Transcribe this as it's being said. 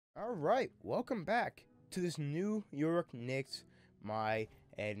All right, welcome back to this New York Knicks My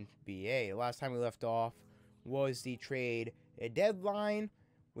NBA. Last time we left off was the trade deadline.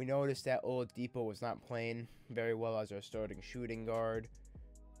 We noticed that Oladipo was not playing very well as our starting shooting guard.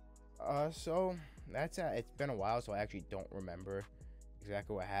 So that's it's been a while, so I actually don't remember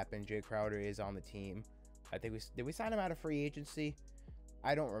exactly what happened. Jay Crowder is on the team. I think we sign him out of free agency.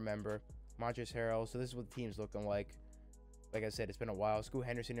 I don't remember. Montrezl Harrell. So this is what the team's looking like. Like I said, it's been a while. Scoot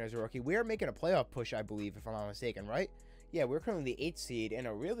Henderson as a rookie. We're making a playoff push, I believe, if I'm not mistaken, right? Yeah, we're currently the 8th seed in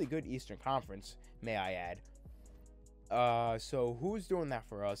a really good Eastern Conference, may I add. So who's doing that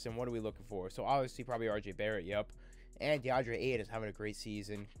for us, and what are we looking for? So obviously probably RJ Barrett, yep. And DeAndre Ayton is having a great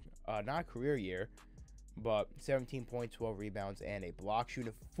season. Not a career year, but 17 points, 12 rebounds, and a block,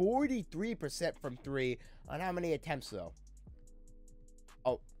 shooting 43% from 3 on how many attempts, though?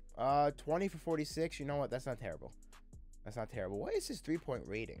 Oh, 20 for 46. You know what? That's not terrible. That's not terrible. What is his three-point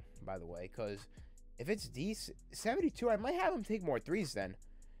rating, by the way? Because if it's 72, I might have him take more threes then.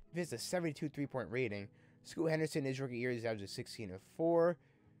 If it's a 72 three-point rating. Scoot Henderson, his rookie year, is averaging 16 and 4.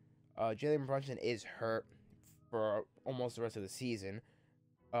 Jalen Brunson is hurt for almost the rest of the season.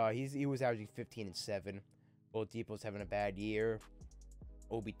 He was averaging 15 and 7. Oladipo's having a bad year.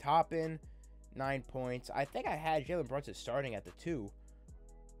 Obi Toppin, 9 points. I think I had Jalen Brunson starting at the 2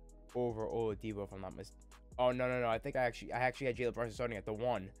 over Oladipo, if I'm not mistaken. Oh, no. I think I actually had Jalen Brunson starting at the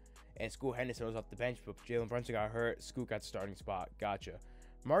 1. And Scoot Henderson was off the bench, but Jalen Brunson got hurt. Scoot got the starting spot. Gotcha.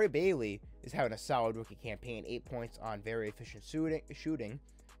 Murray Bailey is having a solid rookie campaign. 8 points on very efficient shooting.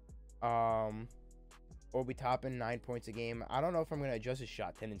 Obi Toppin, 9 points a game. I don't know if I'm going to adjust his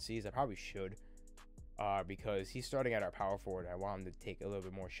shot tendencies. I probably should. Because he's starting at our power forward. I want him to take a little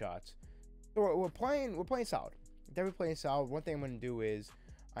bit more shots. So we're playing solid. Definitely playing solid. One thing I'm going to do is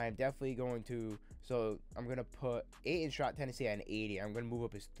I am definitely going to, so I'm going to put Ayton shot tendency at an 80. I'm going to move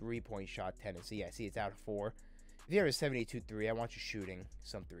up his 3-point shot tendency. Yeah, see, it's out of 4. If you have a 72 3, I want you shooting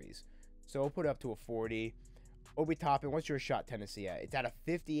some threes. So we'll put it up to a 40. Obi Toppin, what's your shot tendency at? It's at a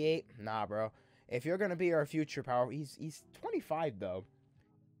 58. Nah, bro. If you're going to be our future power, he's 25, though.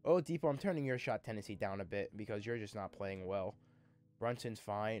 Oladipo, I'm turning your shot tendency down a bit because you're just not playing well. Brunson's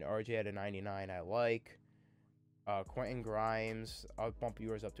fine. RJ at a 99, I like. Quentin Grimes, I'll bump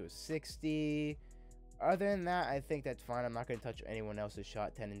yours up to a 60. Other than that, I think that's fine. I'm not going to touch anyone else's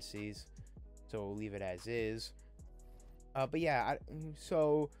shot tendencies, so we'll leave it as is. But yeah,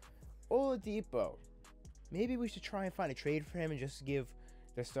 so Oladipo, maybe we should try and find a trade for him and just give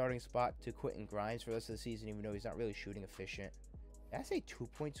the starting spot to Quentin Grimes for the rest of the season, even though he's not really shooting efficient. Did I say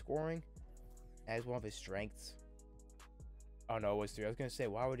 2-point scoring as one of his strengths? Oh no, it was 3. I was going to say,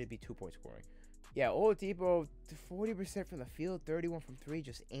 why would it be 2-point scoring? Yeah, Oladipo, 40% from the field, 31 from 3,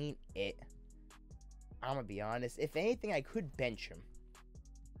 just ain't it. I'm going to be honest. If anything, I could bench him.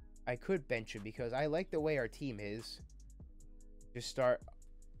 Because I like the way our team is. Just start,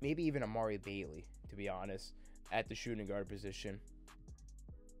 maybe even Amari Bailey, to be honest, at the shooting guard position.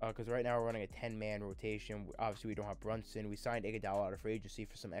 Because right now we're running a 10-man rotation. Obviously, we don't have Brunson. We signed Iguodala out of free agency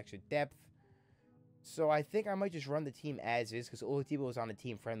for some extra depth. So I think I might just run the team as is because Oladipo is on a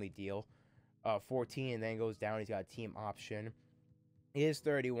team-friendly deal. 14 and then goes down. He's got a team option. He is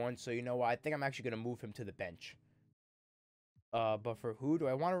 31, so you know what? I think I'm actually going to move him to the bench. But for who do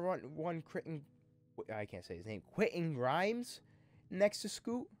I want to run one? I can't say his name. Quentin Grimes next to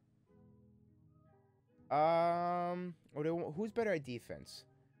Scoot. Who's better at defense?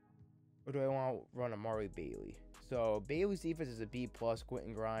 Or do I want to run Amari Bailey? So Bailey's defense is a B+.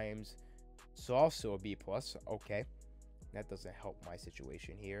 Quentin Grimes is also a B+. Okay, that doesn't help my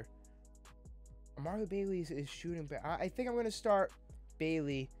situation here. Amari Bailey is shooting, but I think I'm going to start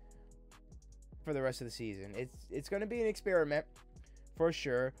Bailey for the rest of the season. It's going to be an experiment for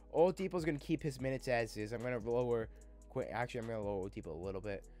sure. Oladipo's going to keep his minutes as is. I'm going to lower Actually, I'm going to lower Oladipo a little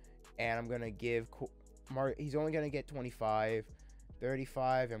bit, and I'm going to give he's only going to get 25,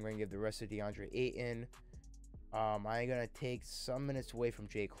 35. I'm going to give the rest of DeAndre Ayton. I'm going to take some minutes away from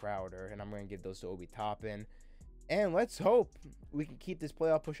Jay Crowder, and I'm going to give those to Obi Toppin. And let's hope we can keep this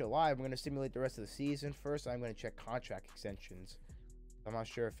playoff push alive. I'm going to simulate the rest of the season. First, I'm going to check contract extensions. I'm not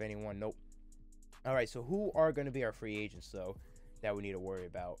sure if anyone... Nope. All right, so who are going to be our free agents, though, that we need to worry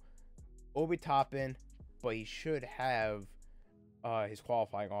about? Obi Toppin, but he should have his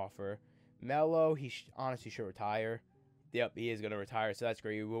qualifying offer. Melo, he honestly should retire. Yep, he is going to retire, so that's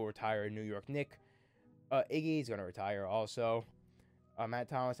great. He will retire in New York Knicks. Iggy's going to retire also. Matt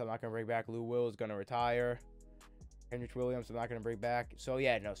Thomas, I'm not going to bring back. Lou Will is going to retire. Henrik Williams, I'm not going to bring back. So,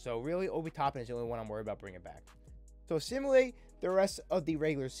 yeah, no. So, really, Obi Toppin is the only one I'm worried about bringing back. So, simulate the rest of the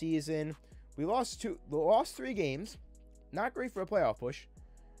regular season. We lost 3 games. Not great for a playoff push.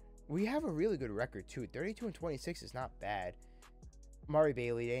 we have a really good record too. 32-26 is not bad. Murray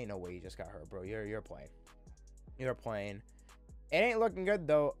Bailey, there ain't no way you just got hurt, bro. You're playing. You're playing. It ain't looking good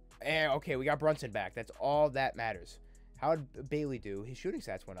though. Okay, we got Brunson back. That's all that matters. How did Bailey do? His shooting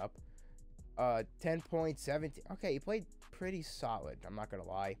stats went up. 10 points, 17. Okay, he played pretty solid. I'm not gonna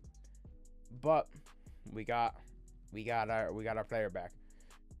lie, but we got our player back.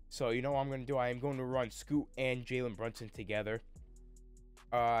 So you know what I'm gonna do? I am going to run Scoot and Jalen Brunson together.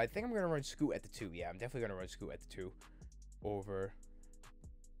 I think I'm gonna run Scoot at the 2. Yeah, I'm definitely gonna run Scoot at the 2 over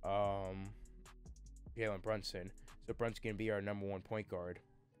Jalen Brunson. So Brunson's gonna be our #1 point guard,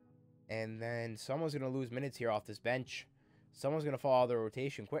 and then someone's gonna lose minutes here off this bench. Someone's going to fall out of the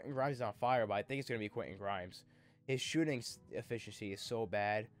rotation. Quentin Grimes is on fire, but I think it's going to be Quentin Grimes. His shooting efficiency is so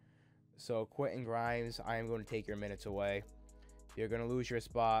bad. So, Quentin Grimes, I am going to take your minutes away. You're going to lose your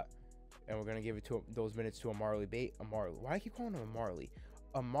spot, and we're going to give it to those minutes to Amari. Why do I keep calling him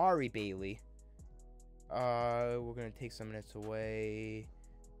Amari Bailey. We're going to take some minutes away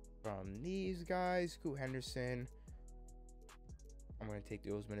from these guys. Scoot Henderson. I'm going to take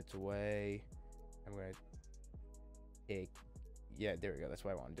those minutes away. I'm going to yeah, there we go. That's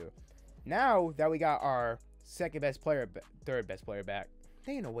what I want to do. Now that we got our third best player back,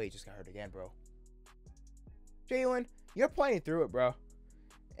 there ain't no way he just got hurt again, bro. Jalen, you're playing through it, bro.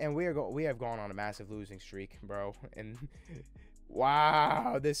 And we have gone on a massive losing streak, bro. And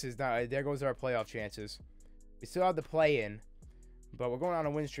wow, this is not. There goes our playoff chances. We still have the play-in, but we're going on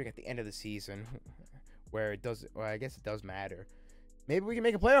a win streak at the end of the season, where it does. Well, I guess it does matter. Maybe we can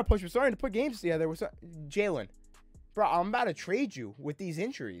make a playoff push. We're starting to put games together. Jalen. Bro, I'm about to trade you with these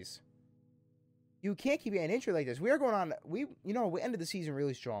injuries. You can't keep getting injured like this. We are going on. We ended the season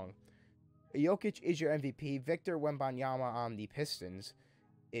really strong. Jokic is your MVP. Victor Wembanyama on the Pistons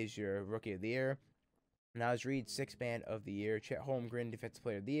is your Rookie of the Year. Naz Reid, 6th Man of the Year. Chet Holmgren, Defensive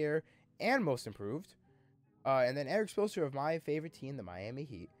Player of the Year and Most Improved. And then Eric Spoelstra of my favorite team, the Miami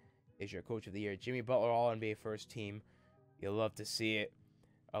Heat, is your Coach of the Year. Jimmy Butler, All-NBA First Team. You'll love to see it.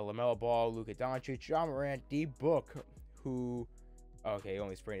 LaMelo Ball, Luka Doncic, John Morant, D Book, who, okay,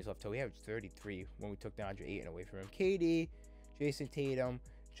 only sprained his left toe. He averaged 33 when we took DeAndre Ayton away from him. KD, Jason Tatum,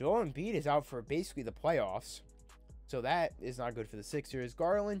 Joel Embiid is out for basically the playoffs, so that is not good for the Sixers.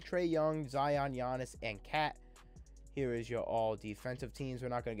 Garland, Trae Young, Zion, Giannis, and Kat. Here is your all defensive teams. We're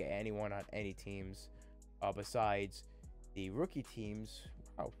not going to get anyone on any teams besides the rookie teams.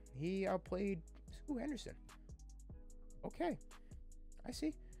 Wow, he outplayed Scoot Henderson. Okay. I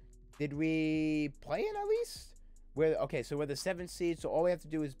see. Did we play in at least? Okay, so we're the 7th seed, so all we have to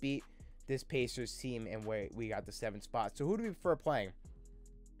do is beat this Pacers team, and we got the 7th spot. So who do we prefer playing?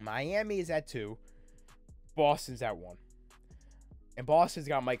 Miami is at 2. Boston's at 1. And Boston's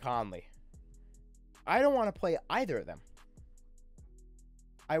got Mike Conley. I don't want to play either of them.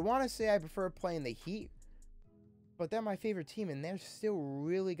 I want to say I prefer playing the Heat, but they're my favorite team, and they're still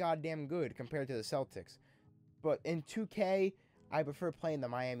really goddamn good compared to the Celtics. But in 2K... I prefer playing the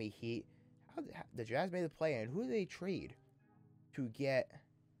Miami Heat. The Jazz made the play, and who did they trade to get?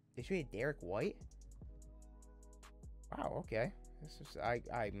 They traded Derek White. Wow. Okay. This is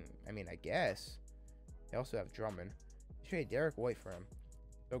I mean I guess they also have Drummond. They traded Derek White for him.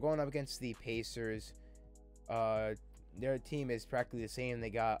 So going up against the Pacers, their team is practically the same. They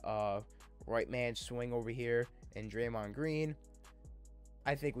got right man swing over here and Draymond Green.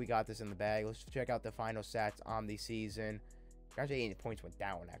 I think we got this in the bag. Let's check out the final stats on the season. Actually, 80 points went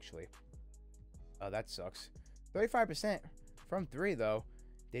down, actually. Oh, that sucks. 35% from 3, though.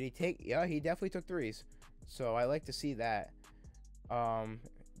 Did he take... Yeah, he definitely took 3s. So, I like to see that.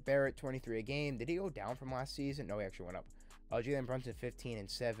 Barrett, 23 a game. Did he go down from last season? No, he actually went up. Jalen Brunson, 15 and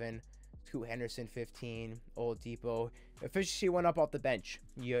 7. Scoot Henderson, 15. Oladipo. Efficiency went up off the bench.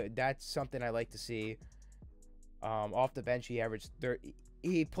 Yeah, that's something I like to see. Off the bench, he averaged 30.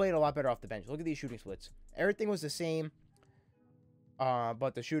 He played a lot better off the bench. Look at these shooting splits. Everything was the same.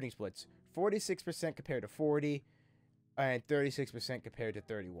 But the shooting splits, 46% compared to 40, and 36% compared to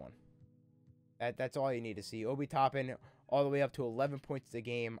 31. That's all you need to see. Obi Toppin all the way up to 11 points a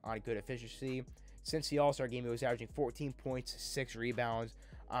game on good efficiency. Since the All-Star game, he was averaging 14 points, 6 rebounds,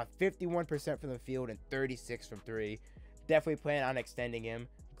 51% from the field, and 36 from 3. Definitely plan on extending him.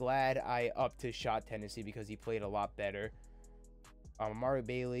 Glad I upped his shot tendency because he played a lot better. Amari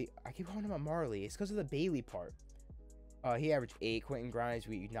Bailey, I keep calling him Amari. It's because of the Bailey part. He averaged 8. Quentin Grimes,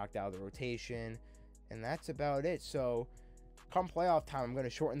 we knocked out of the rotation. And that's about it. So, come playoff time, I'm going to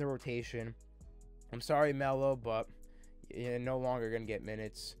shorten the rotation. I'm sorry, Melo, but you're no longer going to get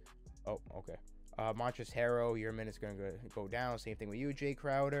minutes. Oh, okay. Montrezl Harrell, your minutes going to go down. Same thing with you, Jay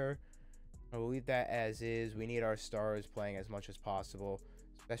Crowder. We'll leave that as is. We need our stars playing as much as possible,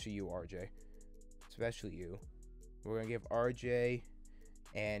 Especially you, RJ. Especially you. We're going to give RJ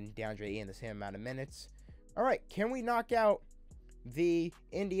and DeAndre Ayton the same amount of minutes. All right, can we knock out the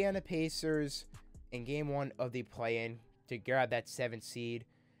Indiana Pacers in game 1 of the play-in to grab that 7th seed?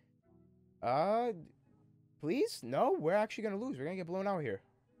 Please? No, we're actually going to lose. We're going to get blown out here.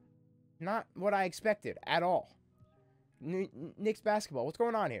 Not what I expected at all. Knicks basketball. What's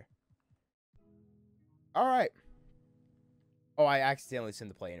going on here? All right. Oh, I accidentally sent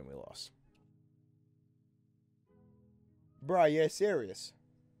the play-in and we lost. Bruh, you're serious.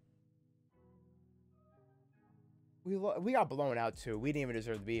 We got blown out too. We didn't even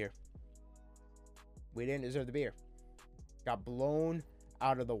deserve to be here. We didn't deserve to be here. Got blown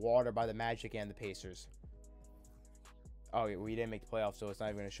out of the water by the Magic and the Pacers. Oh, we didn't make the playoffs, so it's not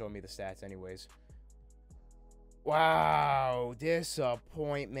even going to show me the stats anyways. Wow,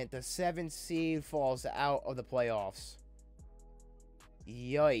 disappointment. The 7th seed falls out of the playoffs.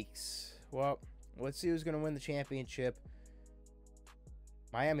 Yikes. Well, let's see who's going to win the championship.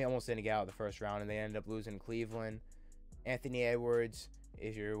 Miami almost didn't get out of the first round, and they ended up losing Cleveland. Anthony Edwards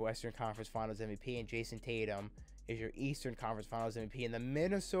is your Western Conference Finals MVP, and Jason Tatum is your Eastern Conference Finals MVP. And the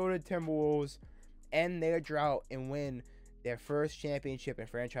Minnesota Timberwolves end their drought and win their first championship in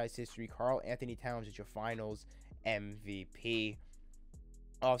franchise history. Karl Anthony Towns is your Finals MVP.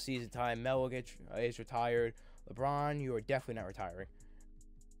 Off-season time, Melo is retired. LeBron, you are definitely not retiring.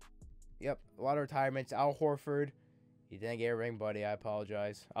 Yep, a lot of retirements. Al Horford, you didn't get a ring, buddy. I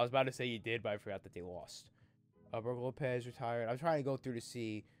apologize. I was about to say you did, but I forgot that they lost. Brook Lopez retired. I'm trying to go through to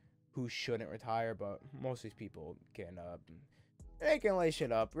see who shouldn't retire, but most of these people they can lay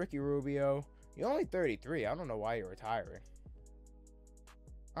shit up. Ricky Rubio, you're only 33. I don't know why you're retiring.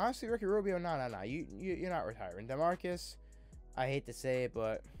 Honestly, Ricky Rubio, no. You're not retiring. DeMarcus, I hate to say it,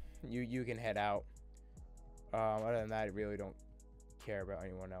 but you can head out. Other than that, I really don't care about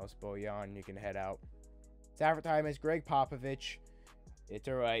anyone else. Bojan, you can head out. Staff retirements, Greg Popovich. It's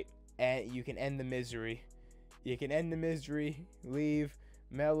alright. And you can end the misery. You can end the misery. Leave.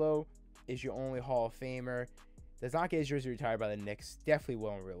 Melo is your only Hall of Famer. Does not get his jersey retired by the Knicks. Definitely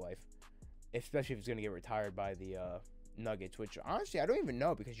will in real life. Especially if he's going to get retired by the Nuggets. Which, honestly, I don't even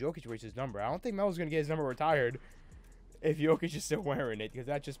know because Jokic wears his number. I don't think Melo's going to get his number retired if Jokic is still wearing it, because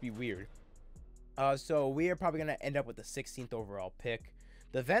that'd just be weird. So we are probably going to end up with the 16th overall pick.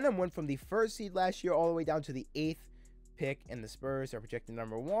 The Venom went from the 1st seed last year all the way down to the 8th pick, and the Spurs are projected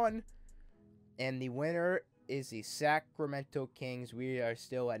number 1. And the winner is the Sacramento Kings. We are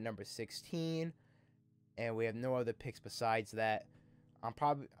still at number 16, and we have no other picks besides that.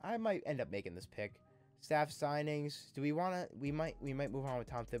 I might end up making this pick. Staff signings. Do we want to? We might move on with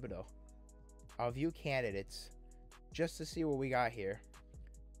Tom Thibodeau. I'll view candidates just to see what we got here.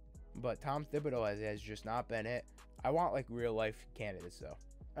 But Tom Thibodeau has just not been it. I want like real life candidates though.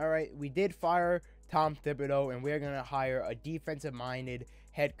 All right, we did fire Tom Thibodeau, and we're gonna hire a defensive minded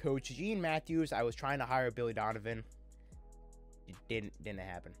head coach, Gene Matthews. I was trying to hire Billy Donovan. It didn't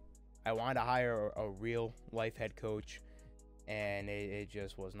happen. I wanted to hire a real life head coach, and it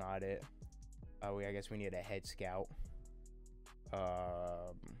just was not it. I guess we need a head scout.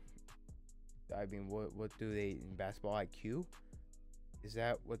 I mean, what do they in basketball IQ? Is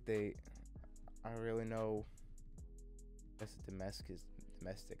that what they? I don't really know. That's a domestic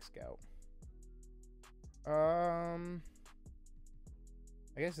scout. I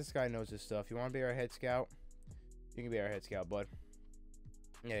guess this guy knows his stuff. You want to be our head scout? You can be our head scout, bud.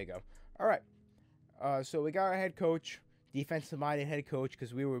 There you go. All right. So we got our head coach, defensive-minded head coach,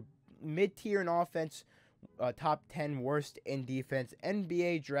 because we were mid-tier in offense, top 10 worst in defense,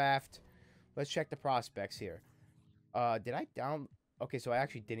 NBA draft. Let's check the prospects here. Did I down? Okay, so I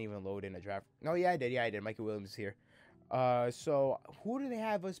actually didn't even load in a draft. No, yeah, I did. Yeah, I did. Michael Williams is here. So who do they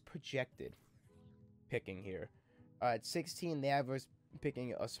have us projected picking here? At 16, they have us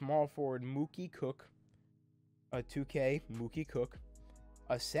picking a small forward, Mookie Cook. A 2K, Mookie Cook.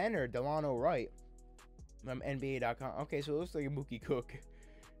 A center, Delano Wright from NBA.com. Okay, so it looks like a Mookie Cook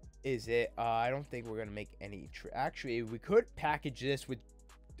is it. I don't think we're going to make any... Actually, we could package this with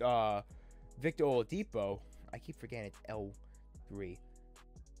Victor Oladipo. I keep forgetting it's L3.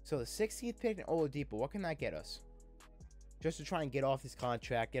 So the 16th pick in Oladipo, what can that get us? Just to try and get off this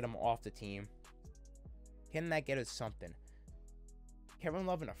contract, get him off the team. Can that get us something? Kevin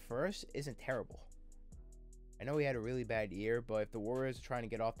Love in a first isn't terrible. I know he had a really bad year, but if the Warriors are trying to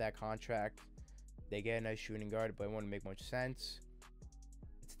get off that contract, they get a nice shooting guard, but it wouldn't make much sense.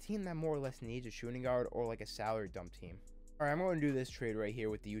 It's a team that more or less needs a shooting guard or like a salary dump team. All right, I'm going to do this trade right here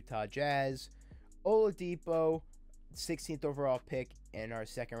with the Utah Jazz. Oladipo, 16th overall pick, and our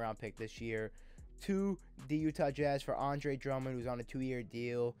 2nd round pick this year to the Utah Jazz for Andre Drummond, who's on a 2-year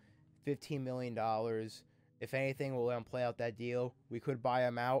deal, $15 million. If anything, we'll let him play out that deal. We could buy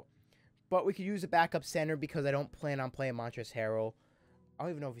him out, but we could use a backup center because I don't plan on playing Montrezl Harrell. I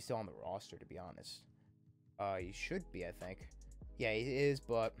don't even know if he's still on the roster, to be honest. He should be, I think. Yeah, he is,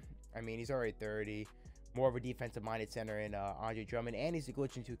 but, I mean, he's already 30. More of a defensive-minded center in Andre Drummond, and he's a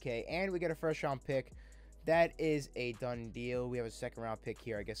glitch in 2K, and we get a first-round pick. That is a done deal. We have a second-round pick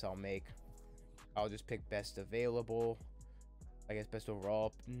here. I guess I'll just pick best available. I guess best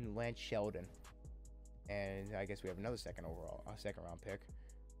overall, Lance Sheldon. And I guess we have another second-round pick.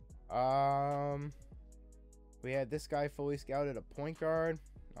 We had this guy fully scouted, a point guard.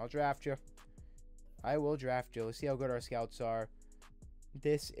 I'll draft you. I will draft you. Let's see how good our scouts are.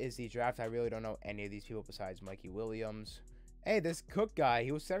 This is the draft. I really don't know any of these people besides Mikey Williams. Hey, this Cook guy,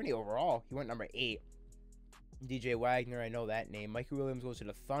 he was 70 overall. He went number 8. DJ Wagner, I know that name. Mikey Williams goes to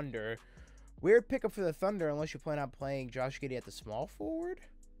the Thunder. Weird pickup for the Thunder unless you plan on playing Josh Giddey at the small forward,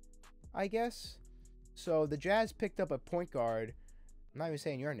 I guess. So the Jazz picked up a point guard. I'm not even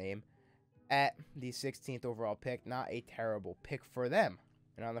saying your name. At the 16th overall pick. Not a terrible pick for them.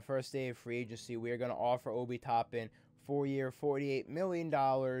 And on the first day of free agency, we are going to offer Obi Toppin 4-year, $48 million.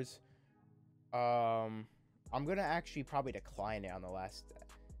 I'm going to actually probably decline it on the last.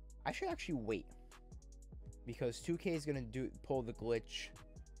 I should actually wait. Because 2K is going to pull the glitch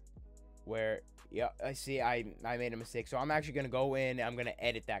where, yeah, I see I made a mistake. So I'm actually going to go in and I'm going to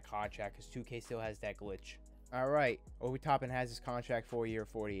edit that contract because 2K still has that glitch. All right. Obi Toppin has his contract 4-year,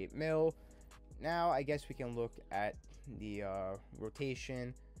 $48 million. Now, I guess we can look at the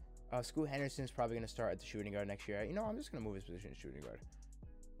rotation. Scoot Henderson's probably going to start at the shooting guard next year. You know, I'm just going to move his position to shooting guard.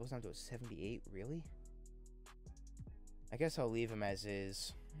 Goes down to a 78, really? I guess I'll leave him as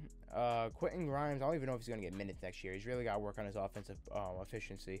is. Quentin Grimes, I don't even know if he's going to get minutes next year. He's really got to work on his offensive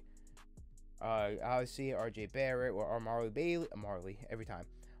efficiency. Obviously, RJ Barrett or Amari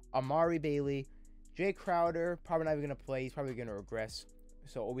Bailey. Jay Crowder, probably not even going to play. He's probably going to regress.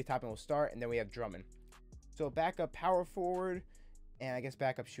 So Obi Toppin will start, and then we have Drummond. So backup power forward, and I guess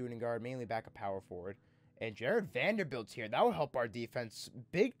backup shooting guard, mainly backup power forward. And Jared Vanderbilt's here. That will help our defense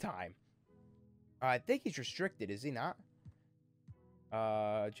big time. I think he's restricted, is he not?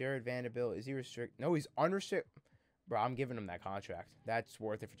 Jared Vanderbilt, is he restricted? No, he's unrestricted. Bro, I'm giving him that contract. That's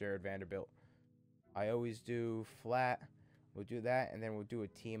worth it for Jared Vanderbilt. I always do flat. We'll do that, and then we'll do a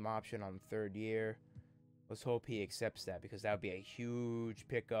team option on the 3rd year. Let's hope he accepts that because that would be a huge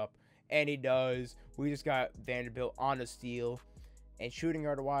pickup. And he does. We just got Vanderbilt on a steal. And shooting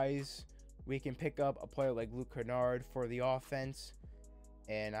guard-wise, we can pick up a player like Luke Kennard for the offense.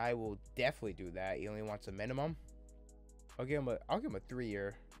 And I will definitely do that. He only wants a minimum. I'll give him a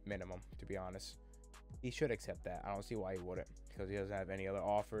 3-year minimum, to be honest. He should accept that. I don't see why he wouldn't because he doesn't have any other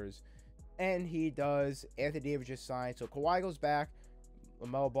offers. And he does. Anthony Davis just signed. So Kawhi goes back.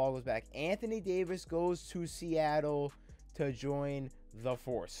 LaMelo Ball goes back. Anthony Davis goes to Seattle to join the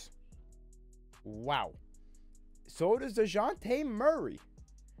Force. Wow. So does DeJounte Murray.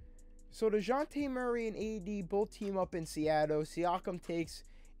 So DeJounte Murray and AD both team up in Seattle. Siakam takes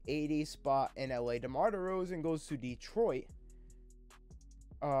AD's spot in LA. DeMar DeRozan goes to Detroit.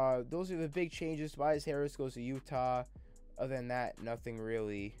 Those are the big changes. Tobias Harris goes to Utah. Other than that, nothing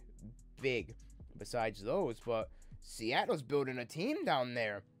really big besides those. But Seattle's building a team down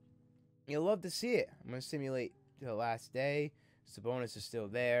there. You'll love to see it. I'm going to simulate the last day. Sabonis is still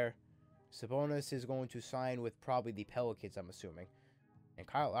there. Sabonis is going to sign with probably the Pelicans, I'm assuming. And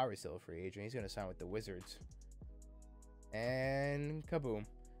Kyle Lowry's still a free agent. He's going to sign with the Wizards. And kaboom.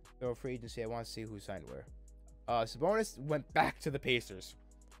 So free agency, I want to see who signed where. Sabonis went back to the Pacers.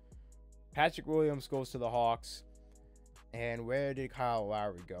 Patrick Williams goes to the Hawks. And where did Kyle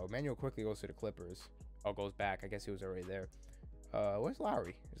Lowry go? Manuel quickly goes to the Clippers. Oh, goes back. I guess he was already there. Where's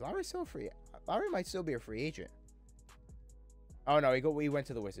Lowry? Is Lowry still free? Lowry might still be a free agent. Oh, no. He went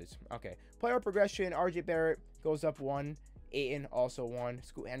to the Wizards. Okay. Player progression. RJ Barrett goes up 1. Ayton also 1.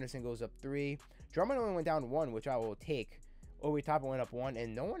 Scoot Henderson goes up 3. Drummond only went down 1, which I will take. Obi Toppin went up 1,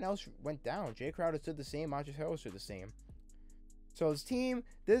 and no one else went down. Jay Crowder stood the same. Montrezl Harrell stood the same. So this team,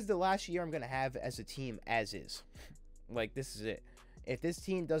 this is the last year I'm going to have as a team as is. Like, this is it. If this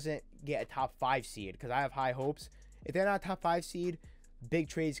team doesn't get a top 5 seed, because I have high hopes, if they're not a top 5 seed, big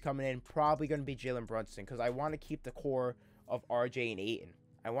trades coming in, probably going to be Jalen Brunson, because I want to keep the core of RJ and Ayton.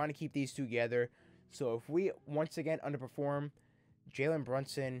 I want to keep these two together. So if we once again underperform, Jalen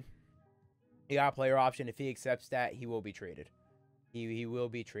Brunson, he got a player option. If he accepts that, he will be traded. He will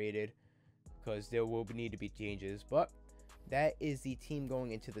be traded because there will need to be changes. But that is the team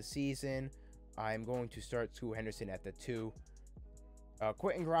going into the season. I'm going to start Scoot Henderson at the 2.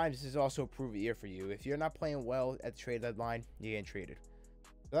 Quentin Grimes, this is also a prove it year for you. If you're not playing well at the trade deadline, you're getting traded.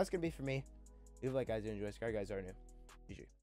 So that's going to be for me. Leave a like, guys, if you enjoy. Sky guys are new. GG.